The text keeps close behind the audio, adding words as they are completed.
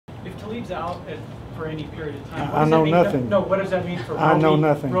If Talib's out for any period of time, I know nothing. No, what does that mean for Roby, I know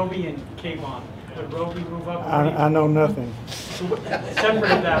nothing. Roby and Kayvon? Would Roby move up? I know nothing.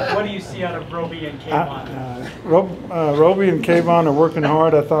 Separate of that, what do you see out of Roby and Kayvon? Roby and Kayvon are working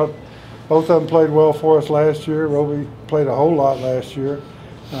hard. I thought both of them played well for us last year. Roby played a whole lot last year.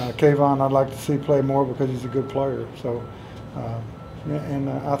 Kayvon I'd like to see play more because he's a good player. So,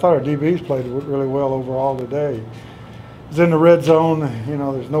 I thought our DBs played really well overall today. It's in the red zone. You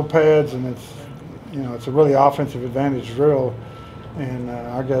know, there's no pads, and it's a really offensive advantage drill. And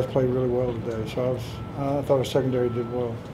our guys played really well today. So I thought our secondary did well.